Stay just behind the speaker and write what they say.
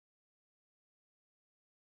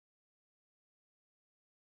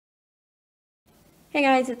Hey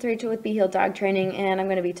guys, it's Rachel with Be Healed Dog Training, and I'm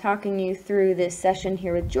going to be talking you through this session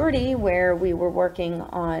here with Jordy where we were working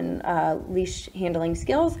on leash handling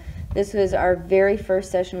skills. This was our very first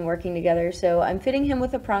session working together, so I'm fitting him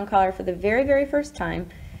with a prong collar for the very first time,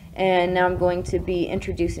 and now I'm going to be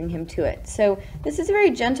introducing him to it. So this is a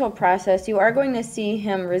very gentle process. You are going to see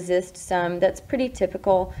him resist some. That's pretty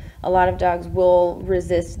typical. A lot of dogs will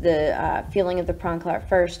resist the feeling of the prong collar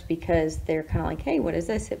first because they're kind of like, hey, what is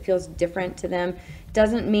this? It feels different to them.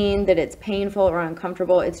 Doesn't mean that it's painful or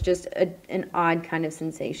uncomfortable. It's just an odd kind of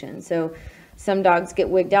sensation. So some dogs get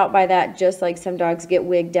wigged out by that, just like some dogs get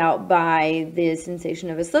wigged out by the sensation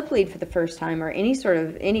of a slip lead for the first time or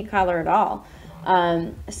any collar at all.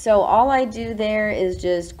 So all I do there is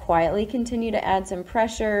just quietly continue to add some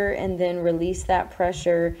pressure and then release that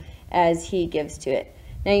pressure as he gives to it.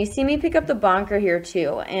 Now you see me pick up the bonker here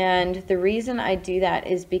too, and the reason I do that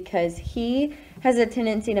is because he has a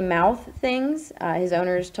tendency to mouth things. His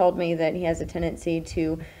owners told me that he has a tendency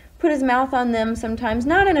to put his mouth on them sometimes,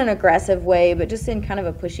 not in an aggressive way, but just in kind of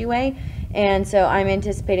a pushy way. And so I'm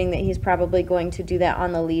anticipating that he's probably going to do that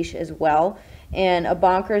on the leash as well. And a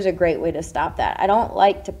bonker is a great way to stop that. I don't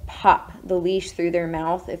like to pop the leash through their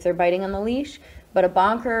mouth if they're biting on the leash, but a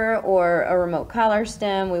bonker or a remote collar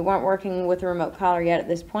stem, we weren't working with a remote collar yet at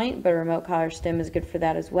this point, but a remote collar stem is good for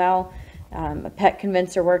that as well. A pet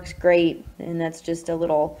convincer works great, and that's just a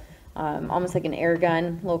little, almost like an air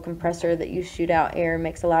gun, little compressor that you shoot out air,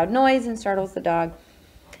 makes a loud noise and startles the dog.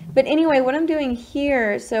 But anyway, what I'm doing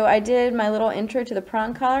here, so I did my little intro to the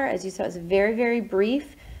prong collar. As you saw, it's very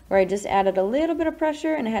brief, where I just added a little bit of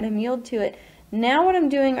pressure and I had him yield to it. Now what I'm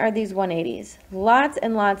doing are these 180s, lots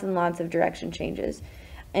and lots of direction changes.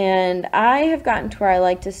 And I have gotten to where I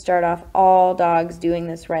like to start off all dogs doing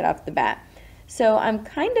this right off the bat. So I'm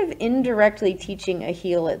kind of indirectly teaching a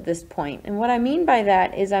heel at this point. And what I mean by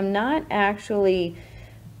that is I'm not actually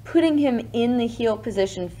putting him in the heel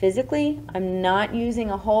position physically. I'm not using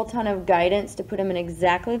a whole ton of guidance to put him in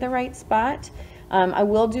exactly the right spot. I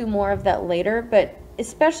will do more of that later, but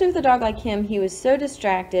especially with a dog like him, he was so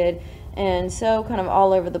distracted and so kind of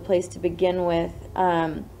all over the place to begin with,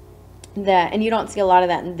 that, and you don't see a lot of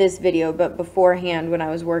that in this video, but beforehand when I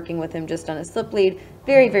was working with him just on a slip lead,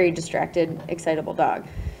 very distracted, excitable dog.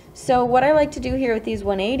 So what I like to do here with these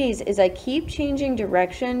 180s is I keep changing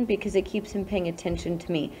direction because it keeps him paying attention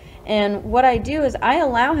to me. And what I do is I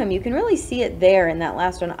allow him, you can really see it there in that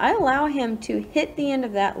last one, I allow him to hit the end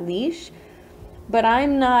of that leash, but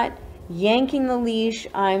I'm not yanking the leash,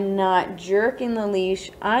 I'm not jerking the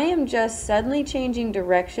leash, I am just suddenly changing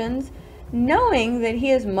directions, knowing that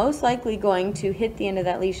he is most likely going to hit the end of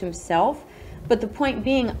that leash himself. But the point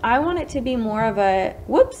being, I want it to be more of a,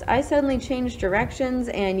 whoops, I suddenly changed directions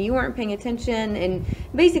and you weren't paying attention, and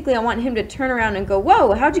basically I want him to turn around and go,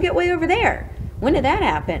 whoa, how'd you get way over there? When did that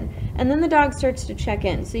happen? And then the dog starts to check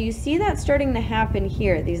in. So you see that starting to happen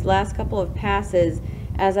here, these last couple of passes.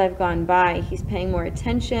 As I've gone by, he's paying more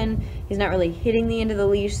attention. He's not really hitting the end of the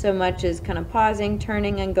leash so much as kind of pausing,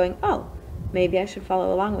 turning, and going, oh, maybe I should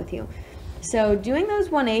follow along with you. So doing those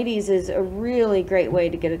 180s is a really great way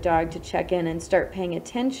to get a dog to check in and start paying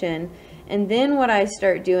attention. And then what I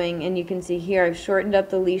start doing, and you can see here, I've shortened up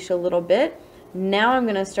the leash a little bit. Now I'm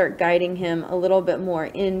going to start guiding him a little bit more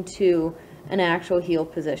into an actual heel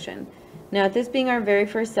position. Now, at this being our very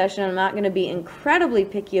first session, I'm not going to be incredibly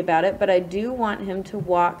picky about it, but I do want him to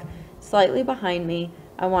walk slightly behind me.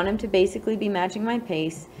 I want him to basically be matching my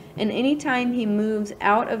pace. And anytime he moves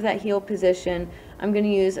out of that heel position, I'm going to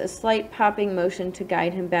use a slight popping motion to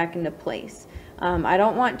guide him back into place. I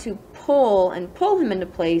don't want to pull him into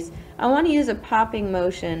place. I want to use a popping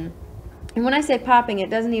motion. And when I say popping, it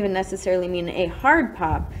doesn't even necessarily mean a hard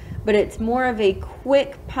pop, but it's more of a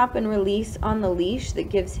quick pop and release on the leash that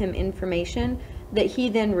gives him information that he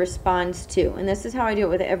then responds to. And this is how I do it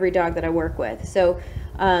with every dog that I work with. So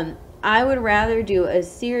I would rather do a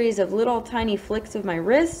series of little tiny flicks of my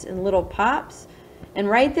wrist and little pops. And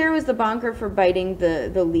right there was the bonker for biting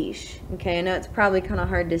the leash. Okay, I know it's probably kind of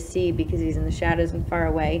hard to see because he's in the shadows and far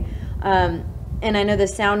away. And I know the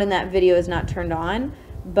sound in that video is not turned on,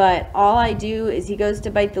 but all I do is he goes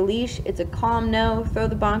to bite the leash, it's a calm no, throw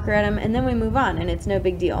the bonker at him, and then we move on, and it's no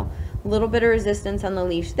big deal. A little bit of resistance on the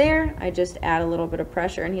leash there, I just add a little bit of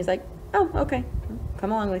pressure, and he's like, oh, okay,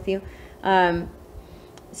 come along with you.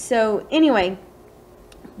 So anyway,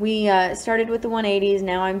 we started with the 180s.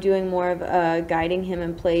 Now I'm doing more of guiding him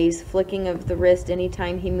in place, flicking of the wrist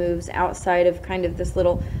anytime he moves outside of kind of this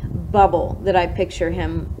little bubble that I picture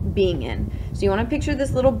him being in. So you want to picture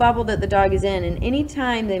this little bubble that the dog is in, and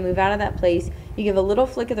anytime they move out of that place, you give a little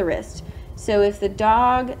flick of the wrist. So if the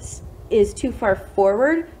dog is too far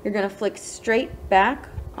forward, you're going to flick straight back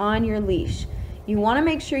on your leash. You want to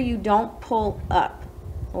make sure you don't pull up.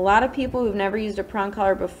 A lot of people who've never used a prong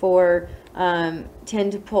collar before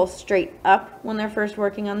tend to pull straight up when they're first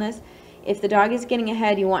working on this. If the dog is getting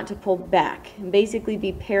ahead, you want to pull back and basically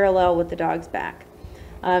be parallel with the dog's back.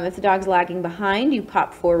 If the dog's lagging behind, you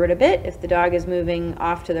pop forward a bit. If the dog is moving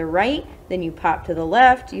off to the right, then you pop to the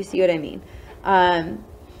left. You see what I mean?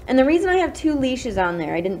 And the reason I have 2 leashes on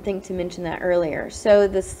there, I didn't think to mention that earlier. So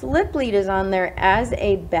the slip lead is on there as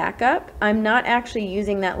a backup. I'm not actually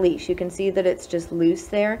using that leash. You can see that it's just loose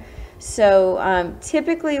there. So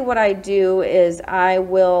typically what I do is I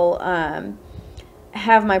will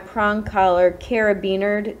have my prong collar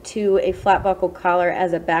carabinered to a flat buckle collar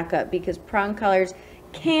as a backup, because prong collars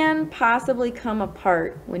can possibly come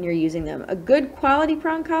apart when you're using them. A good quality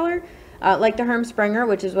prong collar, like the Herm Sprenger,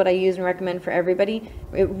 which is what I use and recommend for everybody,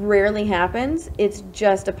 it rarely happens. It's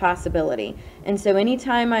just a possibility. And so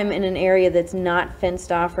anytime I'm in an area that's not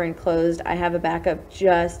fenced off or enclosed, I have a backup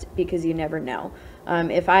just because you never know.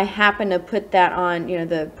 If I happen to put that on,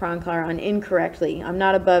 the prong collar on incorrectly, I'm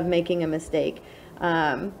not above making a mistake.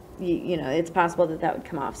 It's possible that would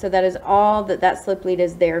come off. So that is all that slip lead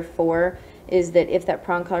is there for, is that if that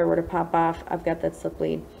prong collar were to pop off, I've got that slip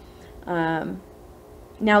lead.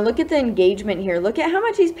 Now look at the engagement here. Look at how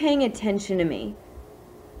much he's paying attention to me.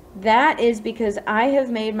 That is because I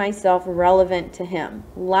have made myself relevant to him.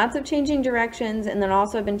 Lots of changing directions, and then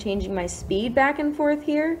also I've been changing my speed back and forth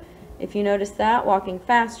here. If you notice that, walking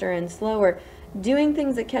faster and slower, doing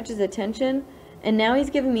things that catches attention, and now he's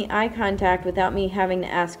giving me eye contact without me having to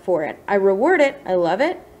ask for it. I reward it, I love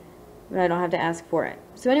it, but I don't have to ask for it.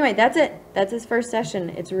 So anyway, that's it. That's his first session.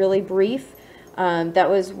 It's really brief. That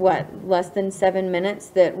was, less than 7 minutes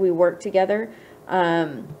that we worked together.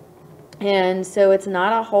 And so it's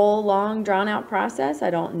not a whole long drawn out process. I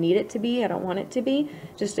don't need it to be. I don't want it to be.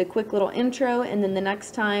 Just a quick little intro, and then the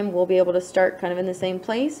next time we'll be able to start kind of in the same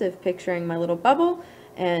place of picturing my little bubble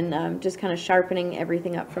and just kind of sharpening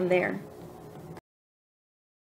everything up from there.